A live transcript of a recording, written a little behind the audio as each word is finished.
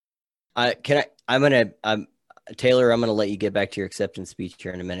Taylor, I'm gonna let you get back to your acceptance speech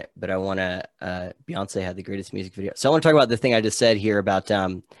here in a minute, but I want to. Beyonce had the greatest music video, so I want to talk about the thing I just said here about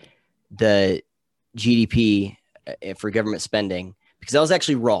the GDP for government spending, because I was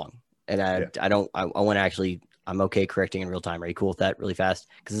actually wrong, and I don't. I want to actually. I'm okay correcting in real time. Are you cool with that? Really fast,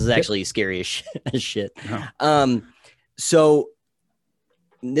 because this is actually scary as shit. No. So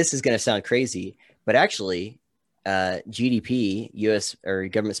this is going to sound crazy, but actually, GDP, U.S. or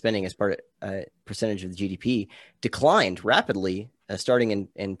government spending as part of percentage of the GDP declined rapidly starting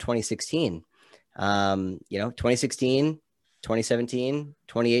in 2016. 2016, 2017,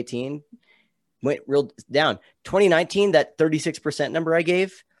 2018 went real down. 2019, that 36% number I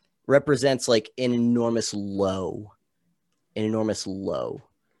gave represents like an enormous low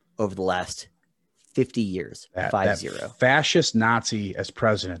over the last 50 years. That fascist Nazi as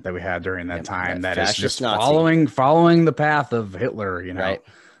president that we had during that time, that is just Nazi. following the path of Hitler, Right.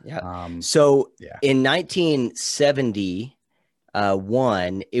 Yeah. In 1970,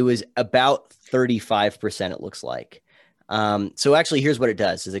 it was about 35%, it looks like. So actually, here's what it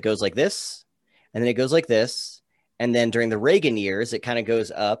does: is it goes like this, and then it goes like this, and then during the Reagan years, it kind of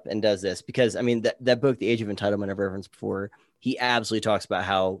goes up and does this. Because I mean, that book, The Age of Entitlement, I've referenced before, he absolutely talks about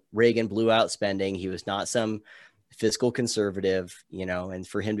how Reagan blew out spending. He was not some fiscal conservative, and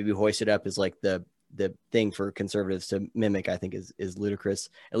for him to be hoisted up as like the thing for conservatives to mimic, I think is ludicrous,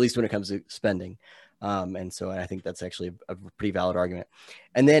 at least when it comes to spending. And so I think that's actually a pretty valid argument.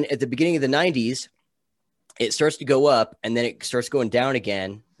 And then at the beginning of the 90s, it starts to go up, and then it starts going down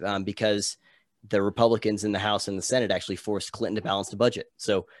again because the Republicans in the House and the Senate actually forced Clinton to balance the budget.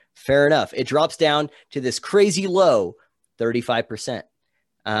 So fair enough. It drops down to this crazy low 35%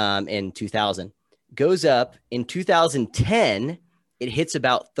 in 2000. Goes up in 2010. It hits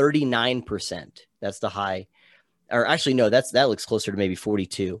about 39%. That's the high. Or actually, no, that looks closer to maybe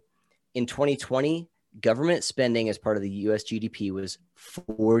 42. In 2020, government spending as part of the U.S. GDP was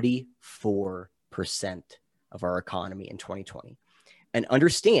 44% of our economy in 2020. And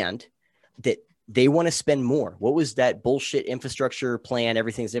understand that they want to spend more. What was that bullshit infrastructure plan?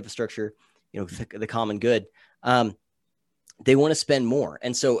 Everything's infrastructure, the common good. They want to spend more.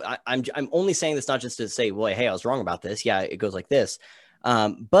 And so I'm only saying this not just to say, well, hey, I was wrong about this. Yeah, it goes like this.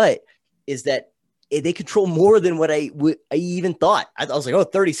 But is that they control more than what I even thought. I was like,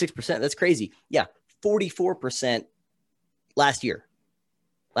 36%. That's crazy. Yeah, 44% last year.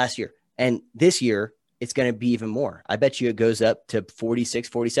 And this year, it's going to be even more. I bet you it goes up to 46,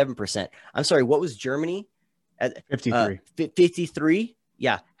 47%. I'm sorry, what was Germany? At 53. 53?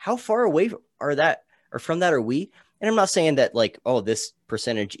 Yeah. How far away from that are we? And I'm not saying that this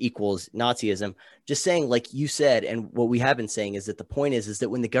percentage equals Nazism. Just saying, like you said, and what we have been saying is that the point is that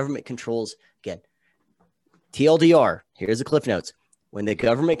when the government controls, again, TLDR, here's the Cliff Notes. When the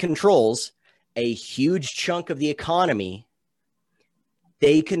government controls a huge chunk of the economy,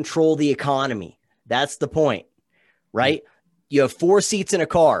 they control the economy. That's the point, right? You have 4 seats in a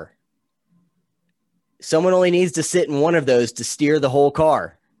car. Someone only needs to sit in one of those to steer the whole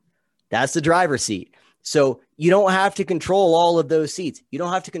car. That's the driver's seat. So you don't have to control all of those seats. You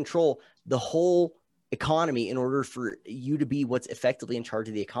don't have to control the whole economy in order for you to be what's effectively in charge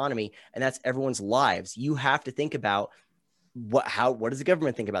of the economy. And that's everyone's lives. You have to think about what does the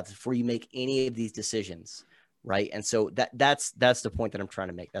government think about this before you make any of these decisions, right? And so that's the point that I'm trying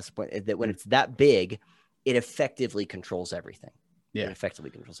to make. That's the point, that when it's that big, it effectively controls everything. Yeah. It effectively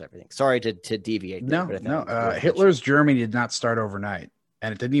controls everything. Sorry to deviate. No. Hitler's Germany did not start overnight,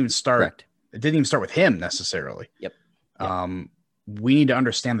 and it didn't even start. Correct. It didn't even start with him necessarily. Yep. We need to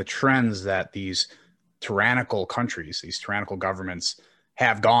understand the trends that these tyrannical countries, these tyrannical governments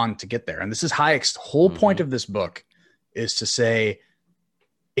have gone to get there. And this is Hayek's whole point of this book, is to say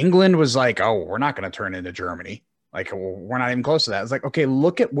England was like, oh, we're not going to turn into Germany. Like, we're not even close to that. It's like, okay,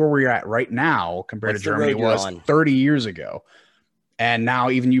 look at where we're at right now compared to Germany was 30 years ago. And now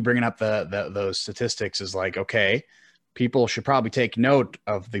even you bringing up those statistics is like, okay, people should probably take note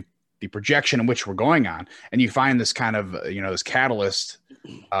of the projection in which we're going on. And you find this kind of, this catalyst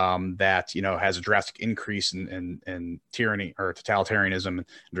that, has a drastic increase in tyranny or totalitarianism, and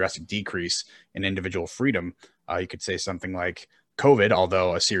a drastic decrease in individual freedom. You could say something like COVID,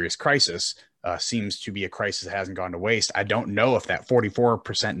 although a serious crisis, seems to be a crisis that hasn't gone to waste. I don't know if that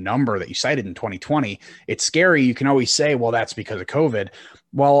 44% number that you cited in 2020, it's scary. You can always say, well, that's because of COVID.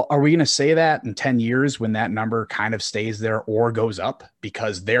 Well, are we going to say that in 10 years when that number kind of stays there or goes up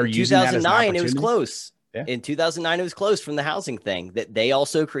because they're using that as an opportunity? 2009, it was close. Yeah. In 2009, it was close from the housing thing that they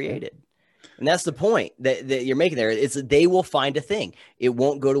also created. And that's the point that you're making there. It's that they will find a thing. It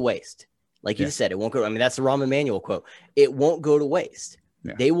won't go to waste. Like you said, it won't go. I mean, that's the Rahm Emanuel quote. It won't go to waste.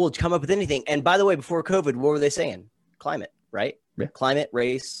 They will come up with anything. And by the way, before COVID, what were they saying? Climate, right? Yeah. Climate,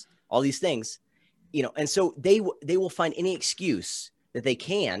 race, all these things, and so they will find any excuse that they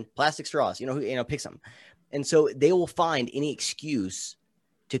can. Plastic straws, pick some. And so they will find any excuse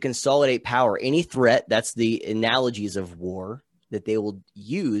to consolidate power, any threat. That's the analogies of war that they will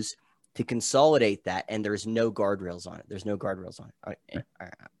use to consolidate that. And there's no guardrails on it. There's no guardrails on it. All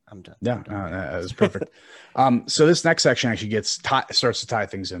right, I'm done. Yeah, that was perfect. So this next section actually starts to tie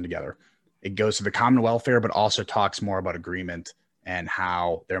things in together. It goes to the common welfare, but also talks more about agreement and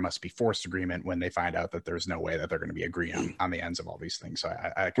how there must be forced agreement when they find out that there's no way that they're going to be agreeing on the ends of all these things. So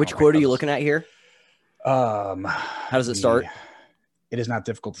which quote are you looking at here? How does it start? It is not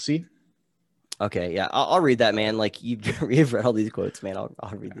difficult to see. Okay, yeah, I'll read that, man. Like you've read all these quotes, man.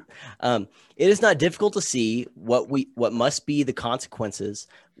 I'll read it. It is not difficult to see what must be the consequences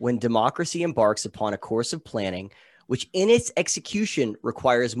when democracy embarks upon a course of planning, which in its execution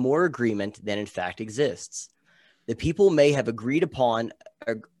requires more agreement than in fact exists. The people may have agreed upon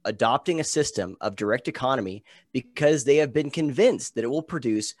adopting a system of direct economy because they have been convinced that it will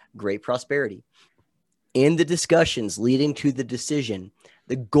produce great prosperity. In the discussions leading to the decision,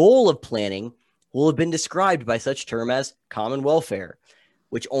 the goal of planning will have been described by such term as common welfare,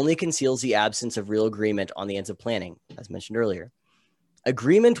 which only conceals the absence of real agreement on the ends of planning, as mentioned earlier.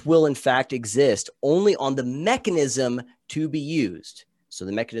 Agreement will in fact exist only on the mechanism to be used. So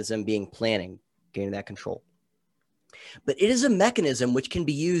the mechanism being planning, gaining that control. But it is a mechanism which can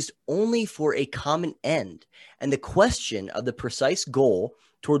be used only for a common end. And the question of the precise goal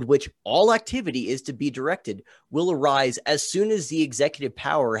toward which all activity is to be directed will arise as soon as the executive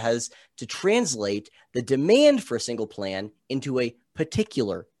power has to translate the demand for a single plan into a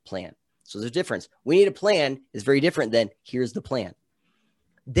particular plan. So there's a difference. We need a plan is very different than here's the plan.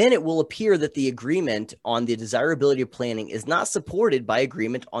 Then it will appear that the agreement on the desirability of planning is not supported by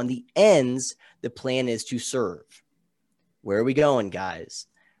agreement on the ends the plan is to serve. Where are we going, guys?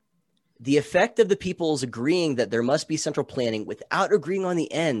 The effect of the people's agreeing that there must be central planning without agreeing on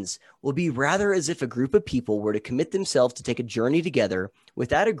the ends will be rather as if a group of people were to commit themselves to take a journey together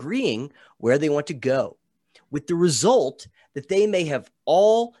without agreeing where they want to go, with the result that they may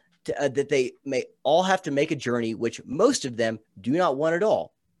all have to make a journey which most of them do not want at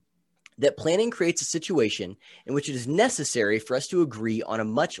all. That planning creates a situation in which it is necessary for us to agree on a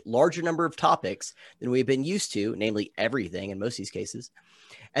much larger number of topics than we have been used to, namely everything in most of these cases.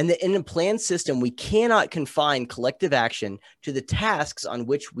 And that in a planned system, we cannot confine collective action to the tasks on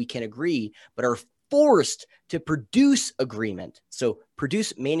which we can agree, but are forced to produce agreement. So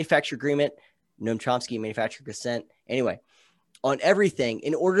produce manufacture agreement, Noam Chomsky, manufacturer consent. Anyway, on everything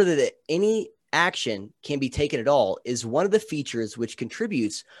in order that any action can be taken at all is one of the features which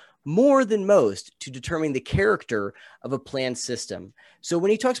contributes more than most to determining the character of a planned system. So when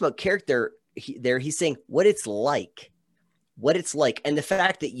he talks about character he's saying what it's like, and the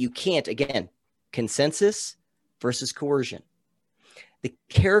fact that you can't, again, consensus versus coercion. The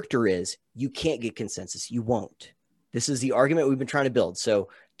character is you can't get consensus. You won't. This is the argument we've been trying to build. So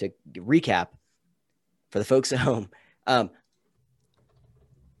to recap for the folks at home,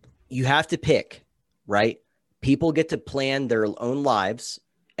 you have to pick, right? People get to plan their own lives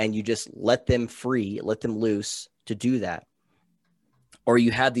and you just let them free, let them loose to do that. Or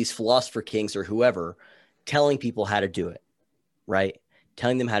you have these philosopher kings or whoever telling people how to do it, right?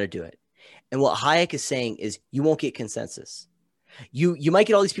 Telling them how to do it. And what Hayek is saying is you won't get consensus. You might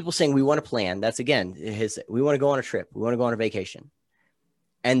get all these people saying we want a plan. That's, again, we want to go on a trip. We want to go on a vacation.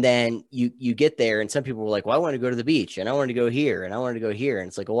 And then you get there and some people were like, well, I want to go to the beach and I want to go here and I want to go here. And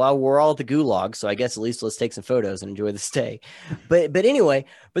it's like, well, we're all at the gulag. So I guess at least let's take some photos and enjoy the stay. But anyway,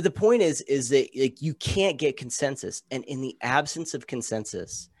 but the point is that like, you can't get consensus. And in the absence of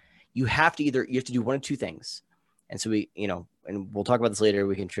consensus, you have to do one of two things. And so and we'll talk about this later.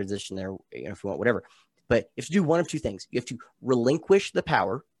 We can transition there if we want, whatever. But you have to do one of two things. You have to relinquish the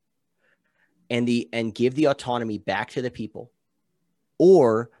power and give the autonomy back to the people.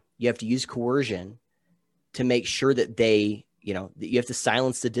 Or you have to use coercion to make sure that that you have to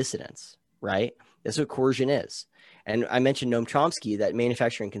silence the dissidents, right? That's what coercion is. And I mentioned Noam Chomsky, that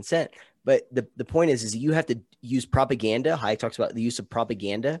manufacturing consent. But the point is you have to use propaganda. Hayek talks about the use of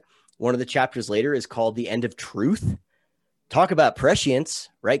propaganda. One of the chapters later is called The End of Truth. Talk about prescience,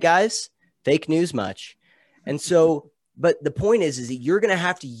 right, guys? Fake news much. And so, but the point is that you're going to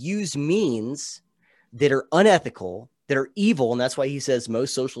have to use means that are unethical, that are evil. And that's why he says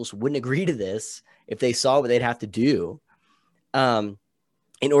most socialists wouldn't agree to this if they saw what they'd have to do in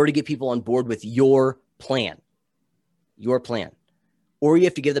order to get people on board with your plan. or you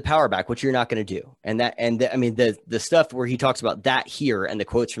have to give the power back, which you're not going to do. And I mean, the stuff where he talks about that here and the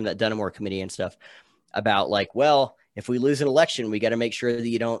quotes from that Dunmore committee and stuff about like, well, if we lose an election, we got to make sure that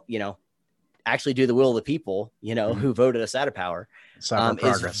you don't, actually do the will of the people, who voted us out of power. Stop our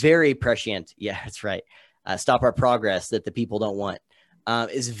progress. Is very prescient. Yeah, that's right. Stop our progress that the people don't want.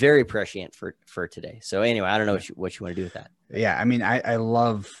 Is very prescient for today. So anyway, I don't know what you want to do with that. Yeah, I mean, I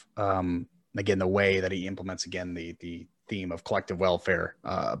love again the way that he implements the theme of collective welfare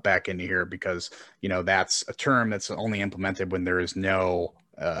back into here, because that's a term that's only implemented when there is no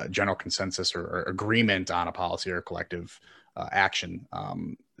general consensus or agreement on a policy or collective action.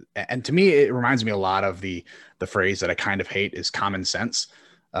 And to me, it reminds me a lot of the phrase that I kind of hate is common sense.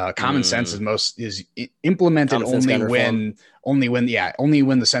 Common sense is implemented only when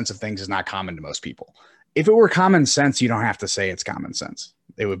the sense of things is not common to most people. If it were common sense, you don't have to say it's common sense.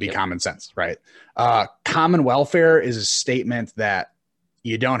 It would be common sense, right? Common welfare is a statement that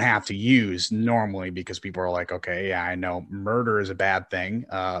you don't have to use normally because people are like, okay, yeah, I know murder is a bad thing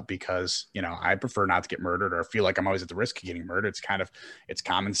because, I prefer not to get murdered, or I feel like I'm always at the risk of getting murdered. It's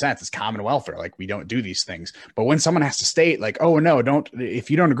common sense. It's common welfare. Like, we don't do these things. But when someone has to state like, oh, no,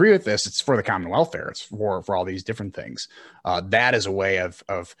 if you don't agree with this, it's for the common welfare. It's for all these different things. That is a way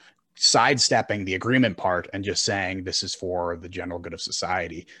of sidestepping the agreement part and just saying this is for the general good of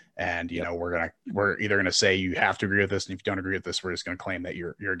society. And, we're either going to say you have to agree with this, and if you don't agree with this, we're just going to claim that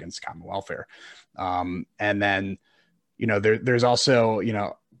you're against common welfare. And then, there's also,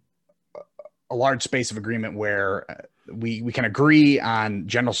 a large space of agreement where we can agree on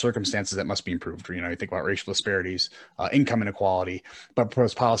general circumstances that must be improved. You think about racial disparities, income inequality, but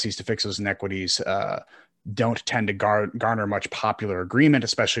proposed policies to fix those inequities don't tend to garner much popular agreement,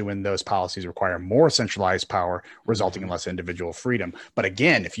 especially when those policies require more centralized power, resulting in less individual freedom. But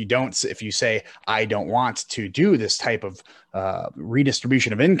again, if you say, I don't want to do this type of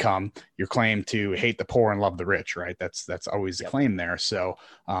redistribution of income, you're claimed to hate the poor and love the rich, right? That's always the claim there. So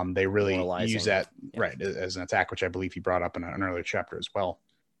they really use that right as an attack, which I believe he brought up in an earlier chapter as well.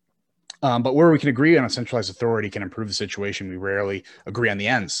 But where we can agree on a centralized authority can improve the situation, we rarely agree on the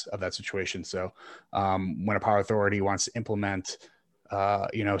ends of that situation. So when a power authority wants to implement,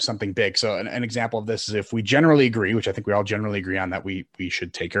 something big. So an example of this is if we generally agree, which I think we all generally agree on, that we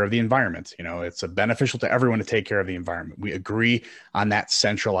should take care of the environment. It's beneficial to everyone to take care of the environment. We agree on that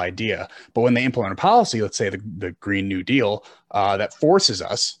central idea. But when they implement a policy, let's say the Green New Deal, that forces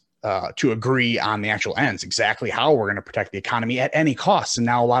us to agree on the actual ends, exactly how we're going to protect the economy at any cost. And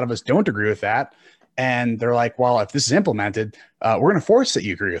now a lot of us don't agree with that. And they're like, well, if this is implemented, we're going to force that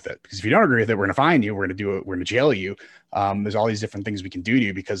you agree with it, because if you don't agree with it, we're going to fine you. We're going to do it. We're going to jail you. There's all these different things we can do to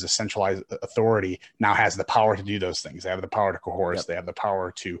you because the centralized authority now has the power to do those things. They have the power to coerce. Yep. They have the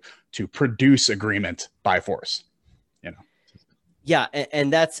power to produce agreement by force. Yeah,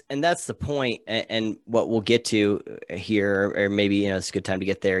 and that's the point, and what we'll get to here, or maybe it's a good time to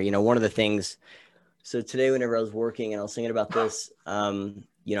get there. One of the things. So today, whenever I was working and I was thinking about this,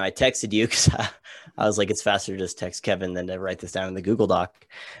 I texted you because I was like, it's faster to just text Kevin than to write this down in the Google Doc.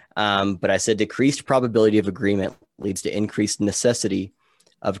 But I said decreased probability of agreement leads to increased necessity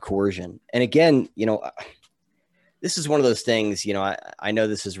of coercion. And again, this is one of those things. I know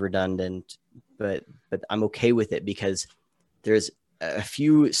this is redundant, but I'm okay with it because there's a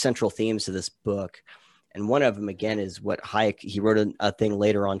few central themes to this book. And one of them, again, is what Hayek, he wrote a thing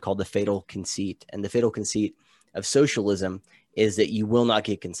later on called the fatal conceit. And the fatal conceit of socialism is that you will not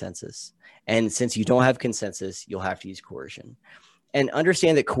get consensus. And since you don't have consensus, you'll have to use coercion. And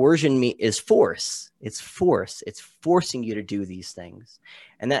understand that coercion is force. It's force. It's forcing you to do these things.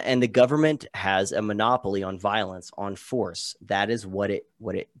 And the government has a monopoly on violence, on force. That is what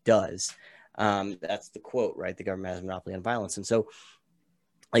it does. That's the quote, right? The government has a monopoly on violence. And so,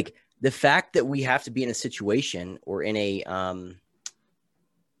 like, the fact that we have to be in a situation or in a,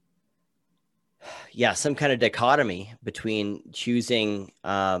 some kind of dichotomy between choosing,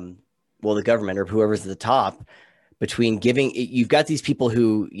 the government or whoever's at the top, between giving, you've got these people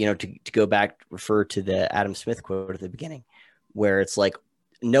who, to go back, refer to the Adam Smith quote at the beginning, where it's like,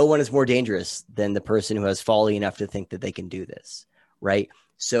 no one is more dangerous than the person who has folly enough to think that they can do this, right?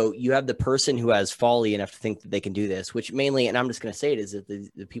 So you have the person who has folly enough to think that they can do this, which mainly, and I'm just going to say it, is that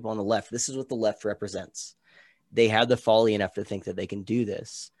the people on the left, this is what the left represents. They have the folly enough to think that they can do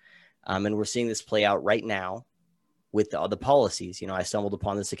this. And we're seeing this play out right now with the policies. I stumbled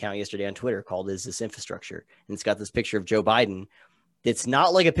upon this account yesterday on Twitter called Is This Infrastructure? And it's got this picture of Joe Biden. It's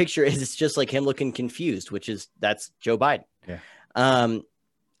not like a picture. It's just like him looking confused, that's Joe Biden. Yeah.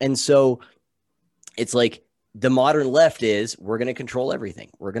 And so it's like, the modern left is we're going to control everything.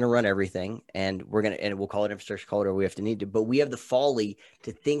 We're going to run everything, and we'll call it infrastructure, call it whatever we have to need to, but we have the folly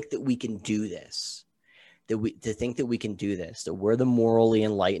to think that we can do this, that we're the morally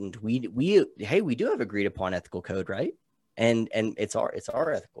enlightened. We do have agreed upon ethical code, right? And it's our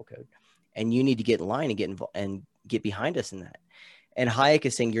ethical code, and you need to get in line and get involved and get behind us in that. And Hayek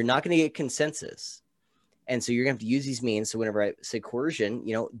is saying you're not going to get consensus. And so you're going to have to use these means. So whenever I say coercion,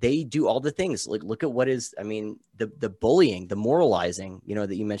 they do all the things. Like, look at the bullying, the moralizing,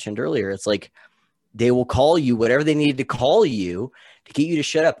 that you mentioned earlier. It's like they will call you whatever they need to call you to get you to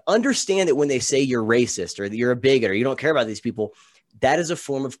shut up. Understand that when they say you're racist or that you're a bigot or you don't care about these people, that is a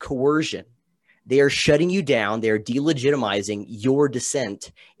form of coercion. They are shutting you down. They are delegitimizing your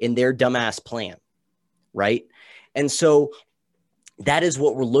dissent in their dumbass plan, right? And so that is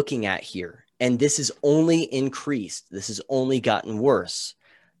what we're looking at here. And this is only increased. This has only gotten worse.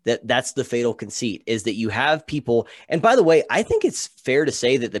 That's the fatal conceit, is that you have people. And by the way, I think it's fair to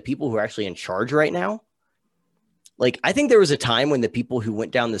say that the people who are actually in charge right now, like, I think there was a time when the people who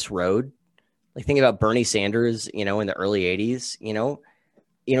went down this road, like, think about Bernie Sanders, in the early 80s,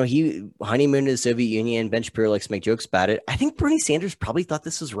 he honeymooned in the Soviet Union. Ben Shapiro likes to make jokes about it. I think Bernie Sanders probably thought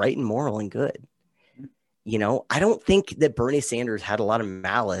this was right and moral and good. I don't think that Bernie Sanders had a lot of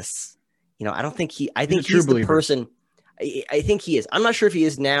malice. I don't think I think he's the person. I think he is. I'm not sure if he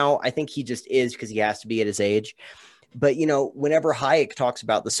is now. I think he just is because he has to be at his age. But, whenever Hayek talks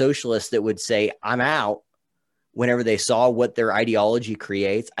about the socialists that would say, I'm out, whenever they saw what their ideology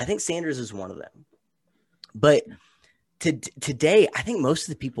creates, I think Sanders is one of them. But today, I think most of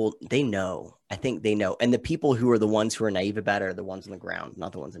the people, they know. I think they know. And the people who are the ones who are naive about it are the ones on the ground,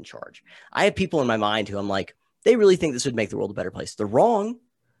 not the ones in charge. I have people in my mind who I'm like, they really think this would make the world a better place. They're wrong,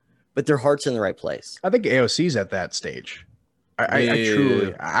 but their heart's in the right place. I think AOC's at that stage.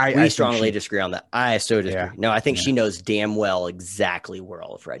 I strongly disagree on that. I so disagree. Yeah. No, I think she knows damn well exactly where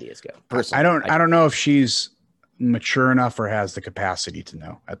all of her ideas go. Personally, I don't know if she's mature enough or has the capacity to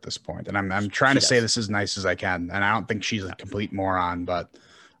know at this point. And I'm trying to say this as nice as I can. And I don't think she's a complete moron, but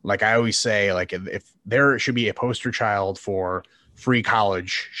like I always say, like, if there should be a poster child for free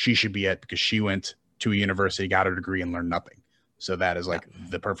college, she should be it, because she went to a university, got her degree, and learned nothing. So that is like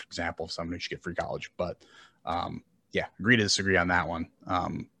the perfect example of someone who should get free college. But agree to disagree on that one.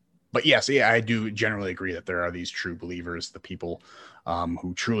 But yes, I do generally agree that there are these true believers, the people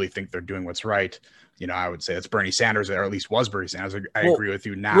who truly think they're doing what's right. I would say it's Bernie Sanders, or at least was Bernie Sanders. I agree with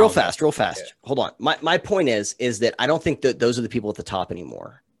you now. Real fast. Yeah. Hold on. My point is that I don't think that those are the people at the top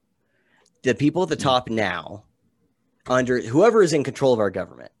anymore. The people at the top now, under whoever is in control of our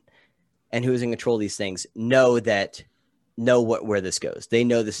government and who is in control of these things, know where this goes. They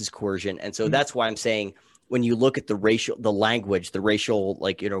know this is coercion. And so that's why I'm saying, when you look at the language, the racial,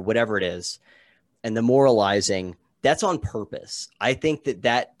 whatever it is, and the moralizing, that's on purpose. I think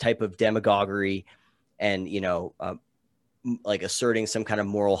that type of demagoguery and, like asserting some kind of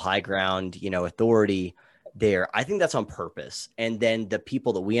moral high ground, authority there, I think that's on purpose. And then the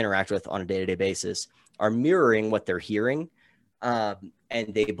people that we interact with on a day-to-day basis are mirroring what they're hearing, and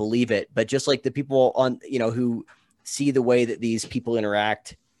they believe it. But just like the people on, who see the way that these people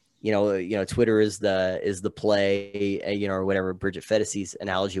interact, Twitter is the play, or whatever Bridget Fettisy's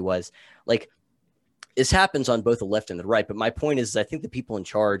analogy was. Like, this happens on both the left and the right. But my point is I think the people in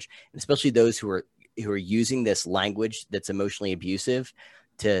charge, and especially those who are using this language that's emotionally abusive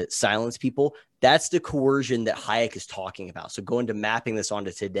to silence people, that's the coercion that Hayek is talking about. So going to mapping this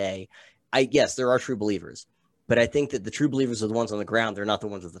onto today, yes, there are true believers, but I think that the true believers are the ones on the ground. They're not the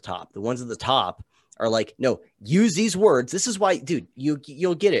ones at the top. The ones at the top are like, no, use these words. This is why, dude,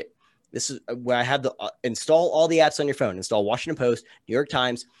 you'll get it. This is where I have install all the apps on your phone. Install Washington Post, New York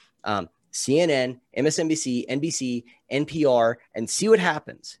Times, CNN, MSNBC, NBC, NPR, and see what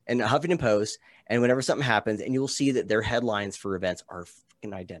happens. And Huffington Post, and whenever something happens, and you'll see that their headlines for events are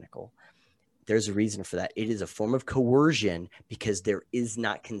fucking identical. There's a reason for that. It is a form of coercion because there is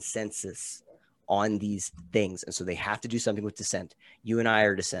not consensus on these things. And so they have to do something with dissent. You and I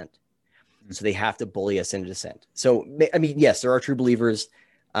are dissent. So they have to bully us into dissent. So, I mean, yes, there are true believers.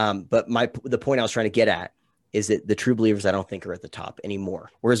 But the point I was trying to get at is that the true believers, I don't think, are at the top anymore.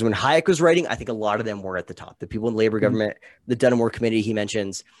 Whereas when Hayek was writing, I think a lot of them were at the top. The people in labor government, the Dunmore Committee he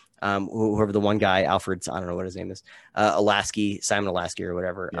mentions, whoever the one guy, Alfred, I don't know what his name is, Simon Alasky or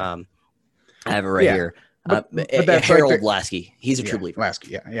whatever. I have it right here. But that's Harold Lasky. He's a true believer.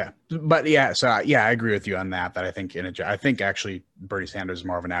 Lasky, yeah. But yeah, so yeah, I agree with you on that. That I think actually Bernie Sanders is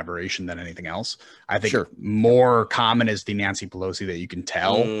more of an aberration than anything else. I think more common is the Nancy Pelosi that you can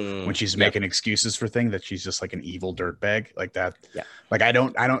tell when she's making excuses for things that she's just like an evil dirtbag like that. Yeah. Like I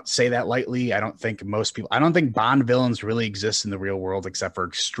don't say that lightly. I don't think Bond villains really exist in the real world except for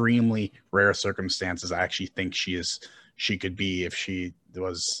extremely rare circumstances. I actually think she could be, if she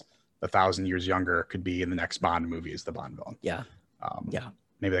was 1,000 years younger, could be in the next Bond movie as the Bond villain. Yeah.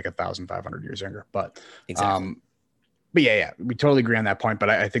 Maybe like 1,500 years younger, but exactly. But yeah, we totally agree on that point. But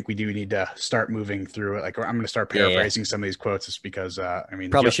I think we do need to start moving through it. Like I'm going to start paraphrasing some of these quotes just because,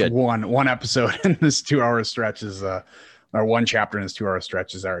 probably should. One episode in this 2-hour stretch is, or one chapter in this 2-hour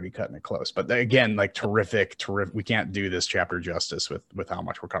stretch is already cutting it close. But again, like terrific. We can't do this chapter justice with how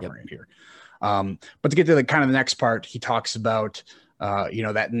much we're covering here. But to get to the kind of the next part, he talks about,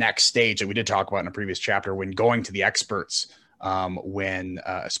 that next stage that we did talk about in a previous chapter when going to the experts, when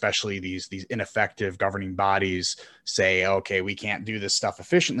especially these ineffective governing bodies say, okay, we can't do this stuff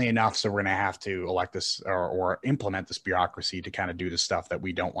efficiently enough, so we're going to have to elect this or implement this bureaucracy to kind of do the stuff that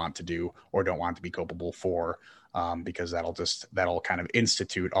we don't want to do or don't want to be culpable for, because that'll kind of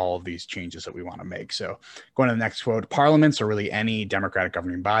institute all of these changes that we want to make. So going to the next quote, parliaments, or really any democratic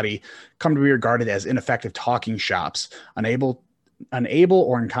governing body, come to be regarded as ineffective talking shops, unable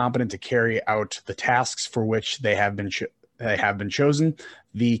or incompetent to carry out the tasks for which they have been chosen.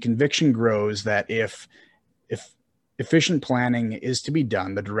 The conviction grows that if efficient planning is to be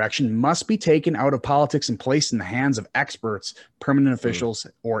done, the direction must be taken out of politics and placed in the hands of experts, permanent officials,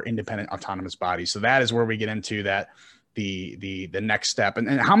 or independent autonomous bodies. So that is where we get into that the next step.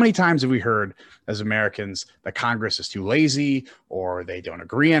 And how many times have we heard as Americans that Congress is too lazy or they don't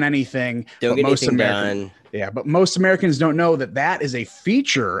agree on anything? Don't get anything done. Yeah, but most Americans don't know that is a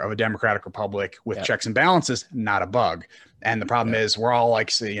feature of a democratic republic with checks and balances, not a bug. And the problem is we're all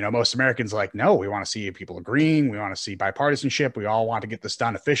like, most Americans are like, no, we want to see people agreeing. We want to see bipartisanship. We all want to get this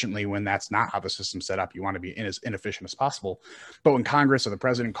done efficiently when that's not how the system's set up. You want to be as inefficient as possible. But when Congress or the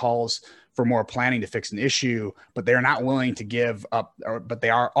president calls for more planning to fix an issue, but they're not willing to give up, but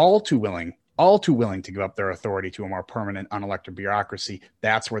they are all too willing to give up their authority to a more permanent, unelected bureaucracy,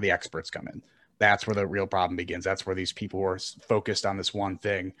 that's where the experts come in. That's where the real problem begins. That's where these people who are focused on this one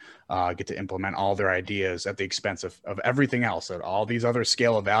thing get to implement all their ideas at the expense of everything else. So all these other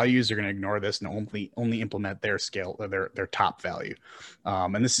scale of values are going to ignore this and only implement their scale, their top value.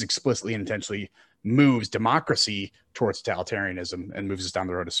 And this is explicitly and intentionally moves democracy towards totalitarianism and moves us down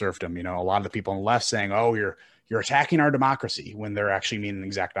the road to serfdom. A lot of the people on the left saying, "Oh, you're attacking our democracy," when they're actually meaning the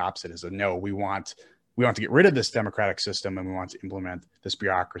exact opposite. Is that no, we want to get rid of this democratic system and we want to implement this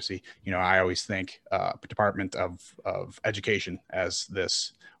bureaucracy. I always think Department of Education as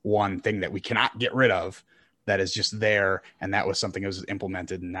this one thing that we cannot get rid of, that is just there. And that was something that was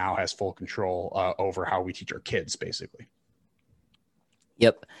implemented and now has full control over how we teach our kids, basically.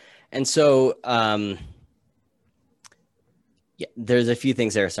 Yep. And so, there's a few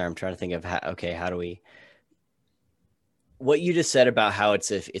things there. Sorry, I'm trying to think of how do we, what you just said about how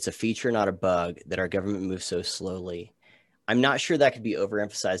it's a feature, not a bug, that our government moves so slowly. I'm not sure that could be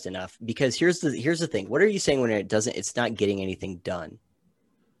overemphasized enough, because here's the thing. What are you saying when it's not getting anything done?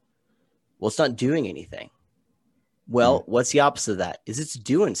 Well, it's not doing anything. Well, what's the opposite of that? Is it's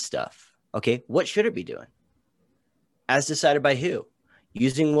doing stuff. Okay. What should it be doing? As decided by who?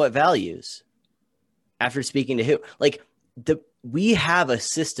 Using what values? After speaking to who? Like we have a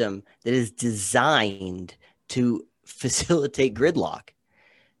system that is designed to facilitate gridlock.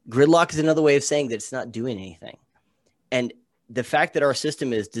 Gridlock is another way of saying that it's not doing anything. And the fact that our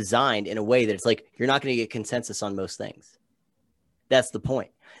system is designed in a way that it's like, you're not going to get consensus on most things. That's the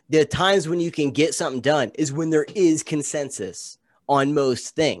point. The times when you can get something done is when there is consensus on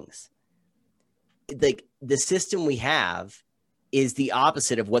most things. Like the system we have is the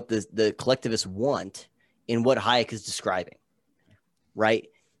opposite of what the collectivists want in what Hayek is describing, right?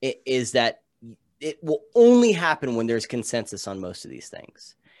 It is that it will only happen when there's consensus on most of these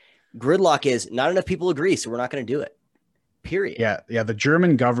things. Gridlock is not enough people agree, so we're not going to do it. Period. Yeah. The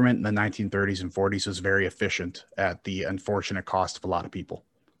German government in the 1930s and 40s was very efficient at the unfortunate cost of a lot of people.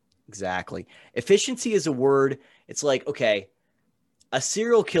 Exactly. Efficiency is a word. It's like, okay, a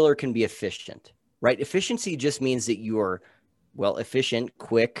serial killer can be efficient, right? Efficiency just means that you are, efficient,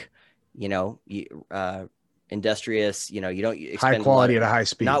 quick, industrious, you don't expend high quality at a high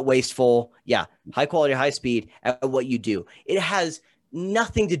speed, not wasteful. Yeah. High quality, high speed at what you do. It has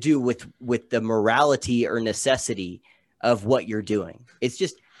nothing to do with the morality or necessity of what you're doing. It's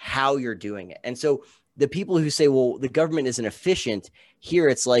just how you're doing it. And so the people who say, well, the government isn't efficient here,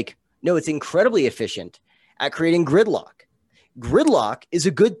 it's like, no, it's incredibly efficient. at creating gridlock. Gridlock is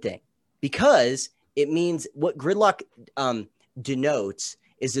a good thing because it means what gridlock denotes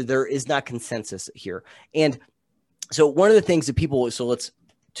is that there is not consensus here. And so one of the things that people, so let's,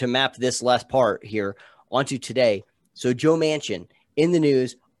 to map this last part here onto today. So Joe Manchin in the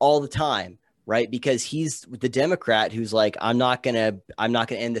news all the time, right? Because he's the Democrat who's like, I'm not going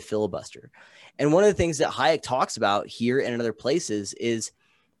to end the filibuster. And one of the things that Hayek talks about here and in other places is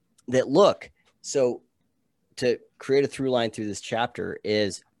that, look, so to create a through line through this chapter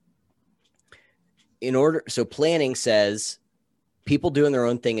is so planning says people doing their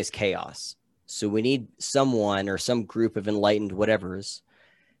own thing is chaos. So we need someone or some group of enlightened whatevers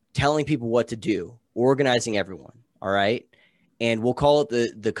telling people what to do, organizing everyone. All right. And we'll call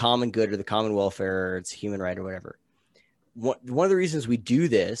it the common good or the common welfare, or it's human right or whatever. One of the reasons we do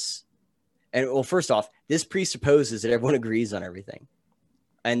this, and well, first off, this presupposes that everyone agrees on everything.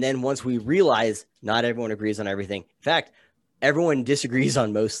 And then once we realize not everyone agrees on everything, in fact, everyone disagrees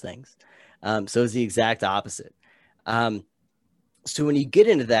on most things. So it's the exact opposite. So when you get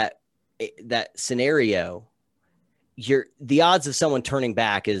into that scenario, the odds of someone turning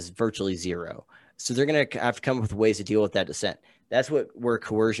back is virtually zero. So they're going to have to come up with ways to deal with that dissent. That's where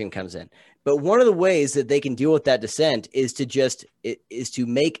coercion comes in. But one of the ways that they can deal with that dissent is to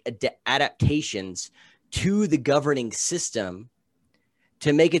make adaptations to the governing system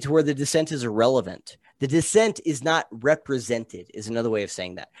to make it to where the dissent is irrelevant. The dissent is not represented, is another way of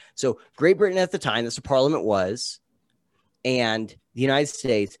saying that. So Great Britain at the time, that's what Parliament was, and the United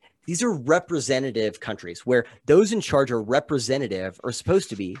States, these are representative countries where those in charge are representative, or supposed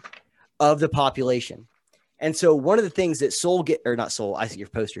to be, of the population. And so one of the things that I see your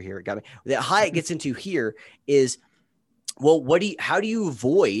poster here, it got me, that Hayek gets into here is, well, how do you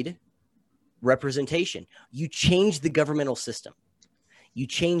avoid representation? You change the governmental system. You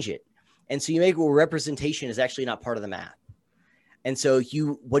change it. And so you make where representation is actually not part of the math. And so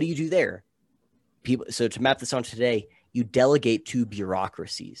what do you do there? So to map this on today, you delegate to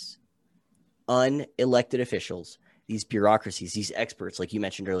bureaucracies, unelected officials, these bureaucracies, these experts, like you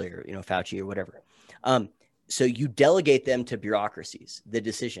mentioned earlier, Fauci or whatever. So you delegate them to bureaucracies, the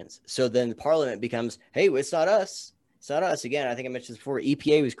decisions. So then the parliament becomes, hey, it's not us. It's not us. Again, I think I mentioned this before.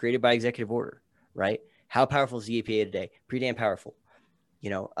 EPA was created by executive order, right? How powerful is the EPA today? Pretty damn powerful.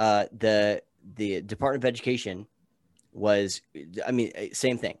 The Department of Education was,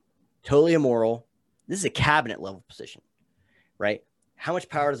 same thing. Totally immoral. This is a cabinet level position, right? How much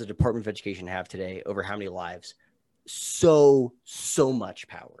power does the Department of Education have today over how many lives? So much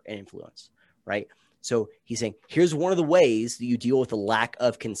power and influence, right? So he's saying, here's one of the ways that you deal with the lack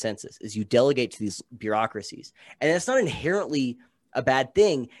of consensus is you delegate to these bureaucracies. And that's not inherently a bad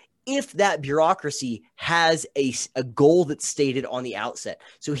thing if that bureaucracy has a goal that's stated on the outset.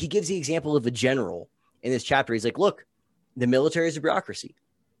 So he gives the example of a general in this chapter. He's like, look, the military is a bureaucracy.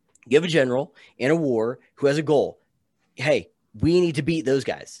 You have a general in a war who has a goal. Hey, we need to beat those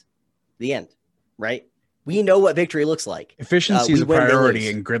guys. The end, right? We know what victory looks like. Efficiency is a priority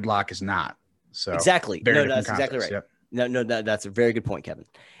and gridlock is not. So exactly. No, that's exactly right. Yep. No, that's a very good point, Kevin.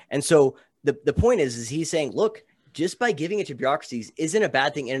 And so the point is he's saying, look, just by giving it to bureaucracies isn't a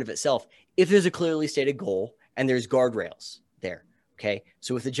bad thing in and of itself if there's a clearly stated goal and there's guardrails there. Okay.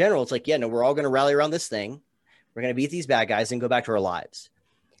 So with the general, it's like, yeah, no, we're all going to rally around this thing. We're going to beat these bad guys and go back to our lives.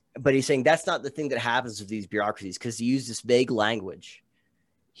 But he's saying that's not the thing that happens with these bureaucracies because he used this vague language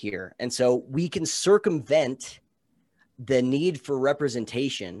here. And so we can circumvent the need for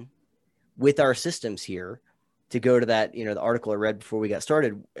representation with our systems here, to go to that, the article I read before we got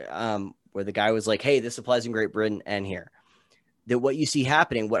started, where the guy was like, hey, this applies in Great Britain and here. That what you see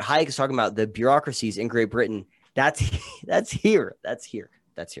happening, what Hayek is talking about, the bureaucracies in Great Britain, that's here.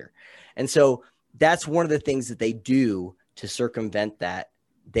 And so that's one of the things that they do to circumvent that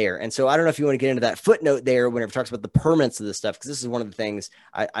there. And so I don't know if you want to get into that footnote there whenever it talks about the permanence of this stuff, because this is one of the things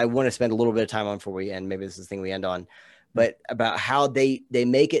I want to spend a little bit of time on before we end. Maybe this is the thing we end on. But about how they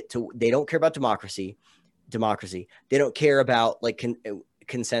make it to, they don't care about democracy. They don't care about like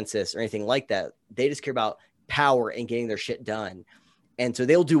consensus or anything like that. They just care about power and getting their shit done. And so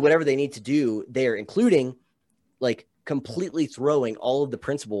they'll do whatever they need to do there, including like completely throwing all of the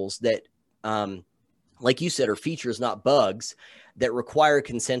principles that, like you said, are features, not bugs, that require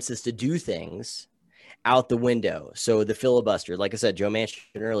consensus to do things out the window. So the filibuster, like I said, Joe Manchin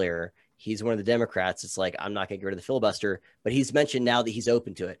earlier, he's one of the Democrats. It's like, I'm not going to get rid of the filibuster, but he's mentioned now that he's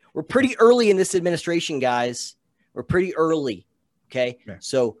open to it. We're pretty early in this administration, guys. We're pretty early. Okay. Yeah.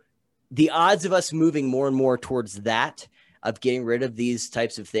 So the odds of us moving more and more towards that, of getting rid of these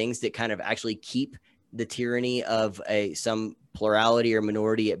types of things that kind of actually keep the tyranny of some plurality or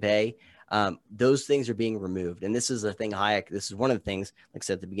minority at bay, those things are being removed. And this is the thing this is one of the things, like I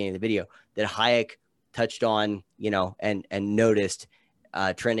said at the beginning of the video, that Hayek touched on, and noticed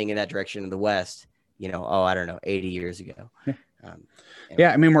trending in that direction in the West, I don't know, 80 years ago.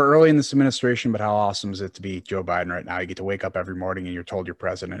 Yeah, I mean, we're early in this administration, but how awesome is it to be Joe Biden right now? You get to wake up every morning and you're told you're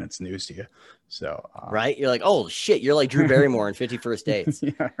president. It's news to you. So, right. You're like, oh shit. You're like Drew Barrymore in 51st Dates.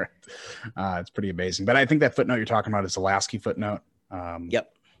 Yeah, right. It's pretty amazing. But I think that footnote you're talking about is the Lasky footnote.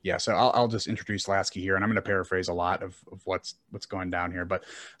 Yep. Yeah, so I'll just introduce Lasky here, and I'm going to paraphrase a lot of what's going down here. But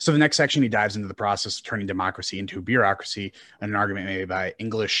so the next section, he dives into the process of turning democracy into a bureaucracy, and an argument made by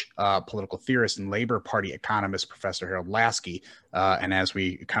English political theorist and Labor Party economist Professor Harold Lasky. And as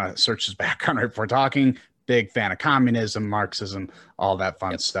we kind of search his background right before talking, big fan of communism, Marxism, all that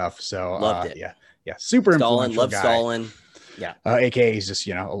fun stuff. So loved it. Yeah, super Stalin, influential love guy. Stalin. Yeah. AKA he's just,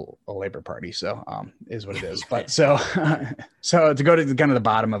 a Labor Party. So is what it is. But so to go to kind of the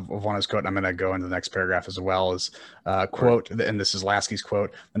bottom of one of his quote, I'm going to go into the next paragraph as well as quote, and this is Lasky's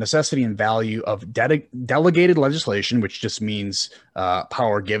quote: "The necessity and value of delegated legislation," which just means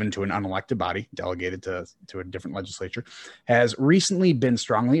power given to an unelected body, delegated to a different legislature, "has recently been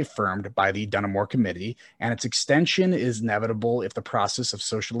strongly affirmed by the Dunmore Committee, and its extension is inevitable if the process of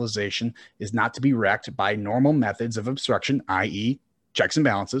socialization is not to be wrecked by normal methods of obstruction, i.e., checks and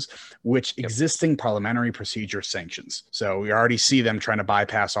balances, which existing parliamentary procedure sanctions." So we already see them trying to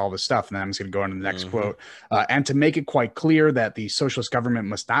bypass all this stuff. And then I'm just going to go into the next quote. "And to make it quite clear that the socialist government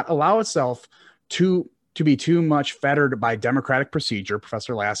must not allow itself to be too much fettered by democratic procedure,"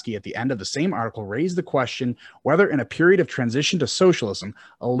 Professor Lasky at the end of the same article raised the question whether in a period of transition to socialism,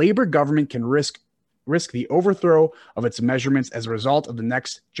 a labor government can risk the overthrow of its measurements as a result of the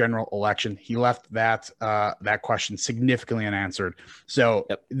next general election. He left that question significantly unanswered. So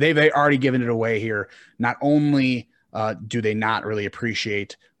they've already given it away here. Not only do they not really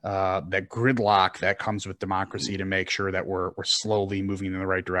appreciate that gridlock that comes with democracy to make sure that we're slowly moving in the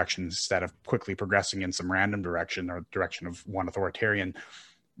right direction instead of quickly progressing in some random direction or direction of one authoritarian,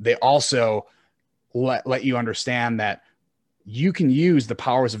 they also let you understand that you can use the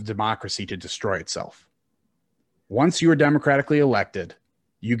powers of democracy to destroy itself. Once you are democratically elected,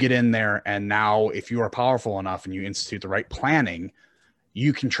 you get in there, and now if you are powerful enough and you institute the right planning,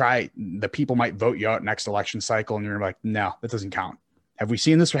 you can the people might vote you out next election cycle, and you're like, no, that doesn't count. Have we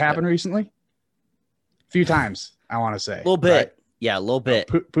seen this happen recently? A few times, I want to say. A little bit. Right? Yeah, a little bit.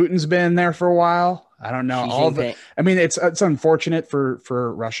 Putin's been there for a while. I don't know. I mean, it's unfortunate for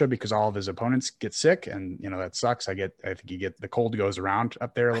Russia because all of his opponents get sick, and that sucks. I think you get the cold goes around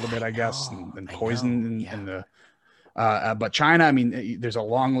up there a little bit, I guess, and poison in the. But China, I mean, there's a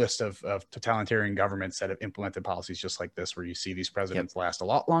long list of totalitarian governments that have implemented policies just like this, where you see these presidents last a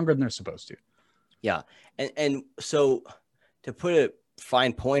lot longer than they're supposed to. Yeah, and so to put a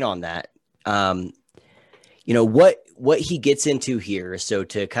fine point on that, what he gets into here. So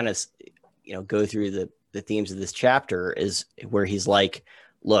to kind of go through the themes of this chapter is where he's like,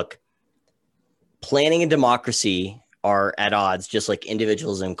 look, planning and democracy are at odds, just like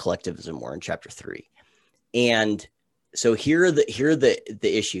individualism and collectivism were in chapter 3. And so here are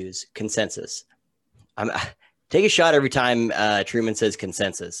the issues. Consensus. Take a shot every time Truman says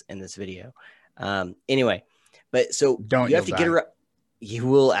consensus in this video. Anyway, but so you have to get around. You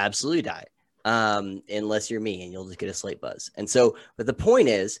will absolutely die unless you're me, and you'll just get a slate buzz. And so, but the point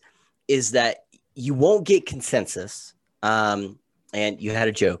is that you won't get consensus. And you had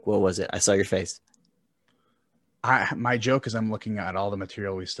a joke. What was it? I saw your face. My joke is I'm looking at all the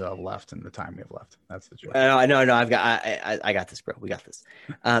material we still have left and the time we have left. That's the joke. No, I got this, bro. We got this.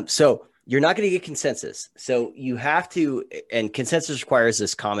 So you're not going to get consensus. So you have to, and consensus requires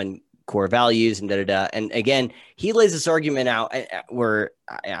this common core values and da-da-da. And again, he lays this argument out where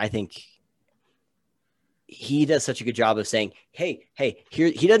I think he does such a good job of saying, hey, here,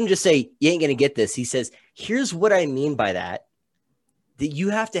 he doesn't just say, you ain't going to get this. He says, here's what I mean by that. That you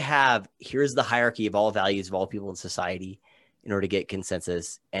have to have, here's the hierarchy of all values of all people in society in order to get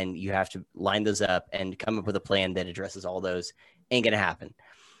consensus. And you have to line those up and come up with a plan that addresses all those. Ain't going to happen.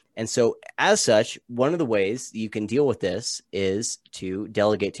 And so as such, one of the ways you can deal with this is to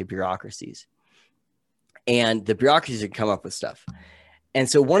delegate to bureaucracies. And the bureaucracies can come up with stuff. And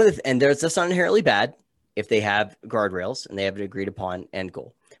so that's not inherently bad if they have guardrails and they have an agreed upon end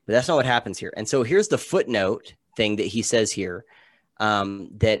goal. But that's not what happens here. And so here's the footnote thing that he says here.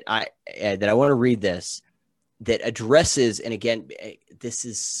 That I want to read this, that addresses, and again, this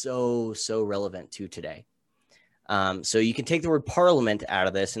is so relevant to today. So you can take the word parliament out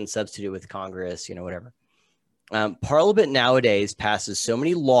of this and substitute with Congress, whatever. Parliament nowadays passes so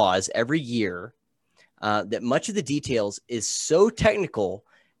many laws every year that much of the details is so technical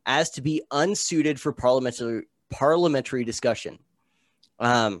as to be unsuited for parliamentary discussion.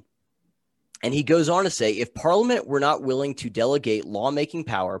 And he goes on to say, if Parliament were not willing to delegate lawmaking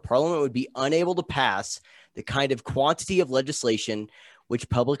power, Parliament would be unable to pass the kind of quantity of legislation which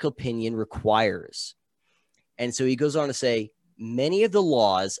public opinion requires. And so he goes on to say, many of the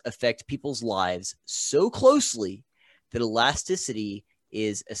laws affect people's lives so closely that elasticity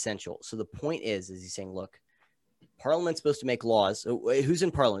is essential. So the point is he's saying, look, Parliament's supposed to make laws. Who's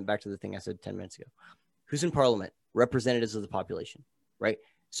in Parliament? Back to the thing I said 10 minutes ago. Who's in Parliament? Representatives of the population, right?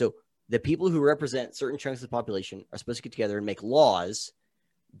 So the people who represent certain chunks of the population are supposed to get together and make laws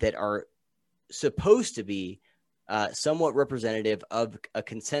that are supposed to be somewhat representative of a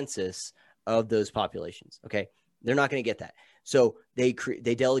consensus of those populations. Okay. They're not going to get that. So they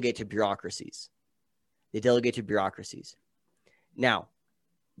delegate to bureaucracies. Now,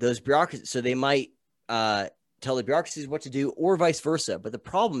 those bureaucracies, so they might tell the bureaucracies what to do or vice versa. But the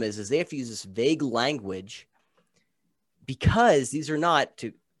problem is they have to use this vague language because these are not,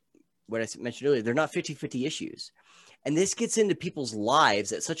 to what I mentioned earlier, they're not 50-50 issues. And this gets into people's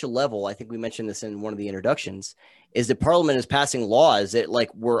lives at such a level. I think we mentioned this in one of the introductions, is that Parliament is passing laws that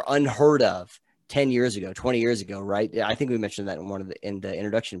like were unheard of 10 years ago, 20 years ago, right? I think we mentioned that in the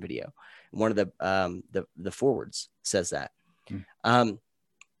introduction video. One of the forwards says that. And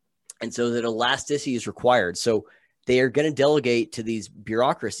so that elasticity is required. So they are going to delegate to these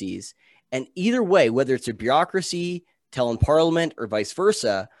bureaucracies. And either way, whether it's a bureaucracy telling Parliament or vice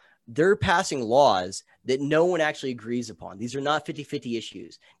versa, they're passing laws that no one actually agrees upon. These are not 50-50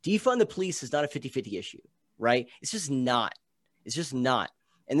 issues. Defund the police is not a 50-50 issue, right? It's just not.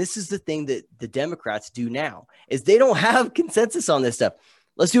 And this is the thing that the Democrats do now, is they don't have consensus on this stuff.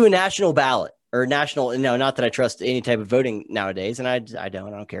 Let's do a national ballot or national. No, not that I trust any type of voting nowadays. And I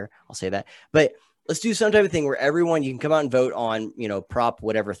don't care. I'll say that. But let's do some type of thing where everyone, you can come out and vote on, prop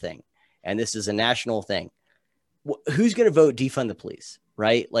whatever thing. And this is a national thing. Who's going to vote defund the police,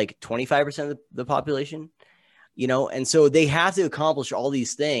 right? Like 25% of the population, and so they have to accomplish all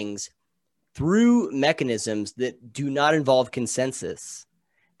these things through mechanisms that do not involve consensus.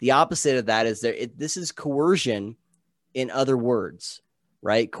 The opposite of that is this is coercion, in other words,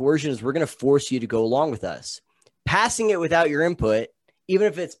 right? Coercion is we're going to force you to go along with us. Passing it without your input, even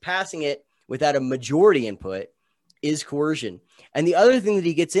if it's passing it without a majority input, is coercion. And the other thing that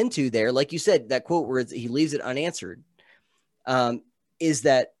he gets into there, like you said, that quote where he leaves it unanswered, is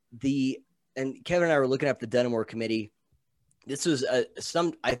that and Kevin and I were looking up the Dunmore Committee. This was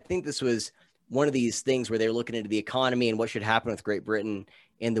I think this was one of these things where they were looking into the economy and what should happen with Great Britain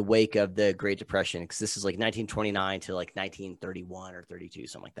in the wake of the Great Depression, because this is like 1929 to like 1931 or 32,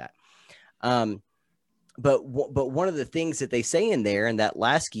 something like that. But one of the things that they say in there, and that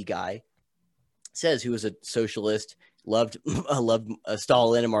Lasky guy says, who was a socialist, loved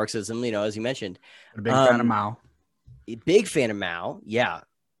Stalin and Marxism, as you mentioned. A big fan of Mao. Big fan of Mao. Yeah.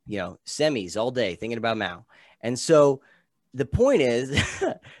 Semis all day thinking about Mao. And so the point is,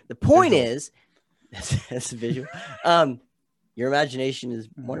 that's a visual. Your imagination is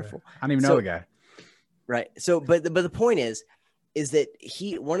wonderful. I don't even know the guy. Right. So, but the point is that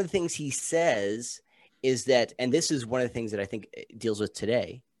one of the things he says is that, and this is one of the things that I think it deals with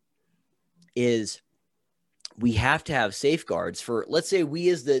today, is we have to have safeguards for, let's say we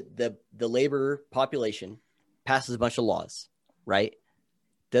as the labor population passes a bunch of laws, right?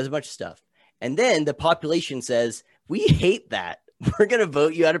 Does a bunch of stuff. And then the population says, we hate that. We're going to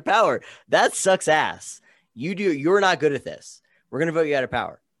vote you out of power. That sucks ass. You're not good at this. We're going to vote you out of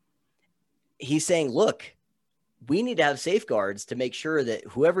power. He's saying, look, we need to have safeguards to make sure that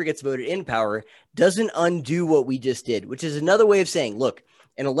whoever gets voted in power doesn't undo what we just did, which is another way of saying, look,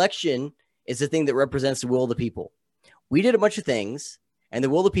 an election is the thing that represents the will of the people. We did a bunch of things, and the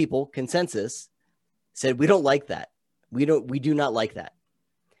will of the people, consensus, said we don't like that. We do not like that.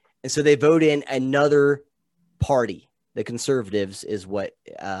 And so they vote in another party. The conservatives is what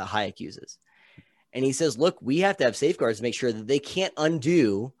Hayek uses. And he says, look, we have to have safeguards to make sure that they can't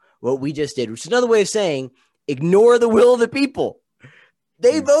undo what we just did, which is another way of saying ignore the will of the people.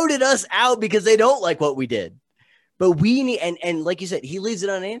 They voted us out because they don't like what we did. But we need, and like you said, he leaves it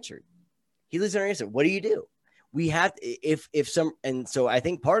unanswered. What do you do? We have to, and so I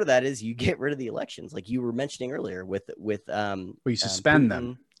think part of that is you get rid of the elections, like you were mentioning earlier with you suspend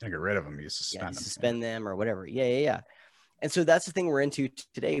them. You get rid of them. You suspend them or whatever. Yeah. And so that's the thing we're into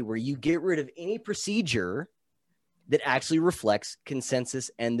today, where you get rid of any procedure that actually reflects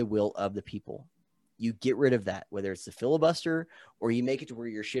consensus and the will of the people. You get rid of that, whether it's the filibuster or you make it to where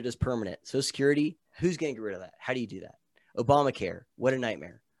your shit is permanent. Social Security, who's going to get rid of that? How do you do that? Obamacare, what a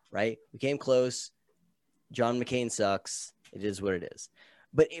nightmare, right? We came close. John McCain sucks. It is what it is.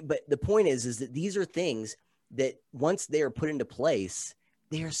 But the point is that these are things that once they are put into place,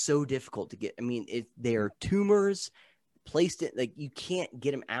 they are so difficult to get. I mean, they are tumors placed in, like, you can't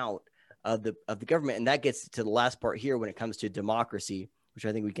get them out of the government. And that gets to the last part here when it comes to democracy, which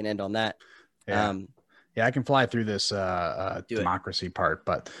I think we can end on that. Yeah. Yeah, I can fly through this democracy part,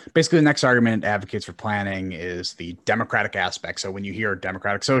 but basically the next argument advocates for planning is the democratic aspect. So when you hear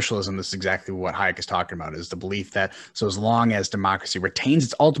democratic socialism, this is exactly what Hayek is talking about, is the belief that so as long as democracy retains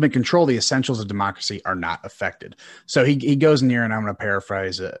its ultimate control, the essentials of democracy are not affected. So he goes in here, and I'm going to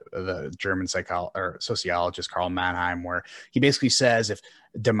paraphrase the German sociologist Karl Mannheim, where he basically says if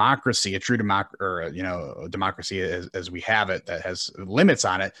democracy, a true democracy as we have it, that has limits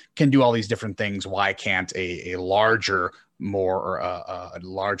on it, can do all these different things, why can't a larger, more a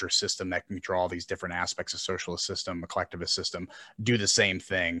larger system that can control all these different aspects of socialist system, a collectivist system, do the same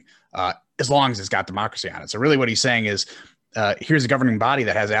thing as long as it's got democracy on it? So really what he's saying is, here's a governing body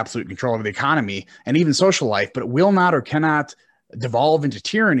that has absolute control over the economy and even social life, but it will not or cannot devolve into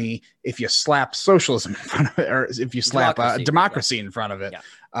tyranny if you slap socialism in front of it, or if you slap democracy in front of it.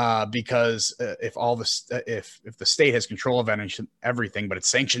 Because if the state has control of everything, but it's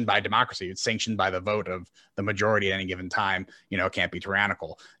sanctioned by democracy, it's sanctioned by the vote of the majority at any given time, it can't be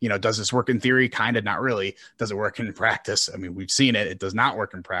tyrannical. Does this work in theory? Kind of, not really. Does it work in practice? I mean, we've seen it. It does not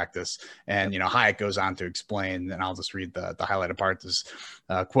work in practice. And, Hayek goes on to explain, and I'll just read the highlighted part, is,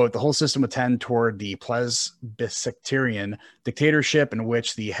 quote, the whole system would tend toward the plebiscitarian dictatorship in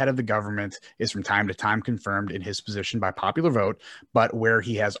which the head of the government is from time to time confirmed in his position by popular vote, but where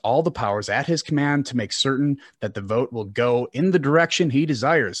he has all the powers at his command to make certain that the vote will go in the direction he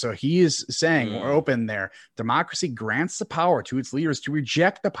desires. So he is saying, we're open there, democracy grants the power to its leaders to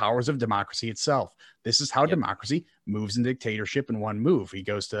reject the powers of democracy itself. This is how democracy moves in dictatorship in one move. He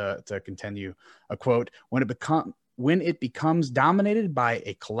goes to continue a quote, when it becomes dominated by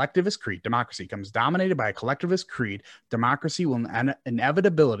a collectivist creed, democracy becomes dominated by a collectivist creed, democracy will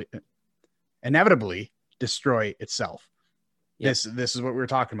inevitably destroy itself. Yep. This is what we were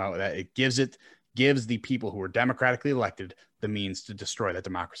talking about, that it gives the people who are democratically elected the means to destroy that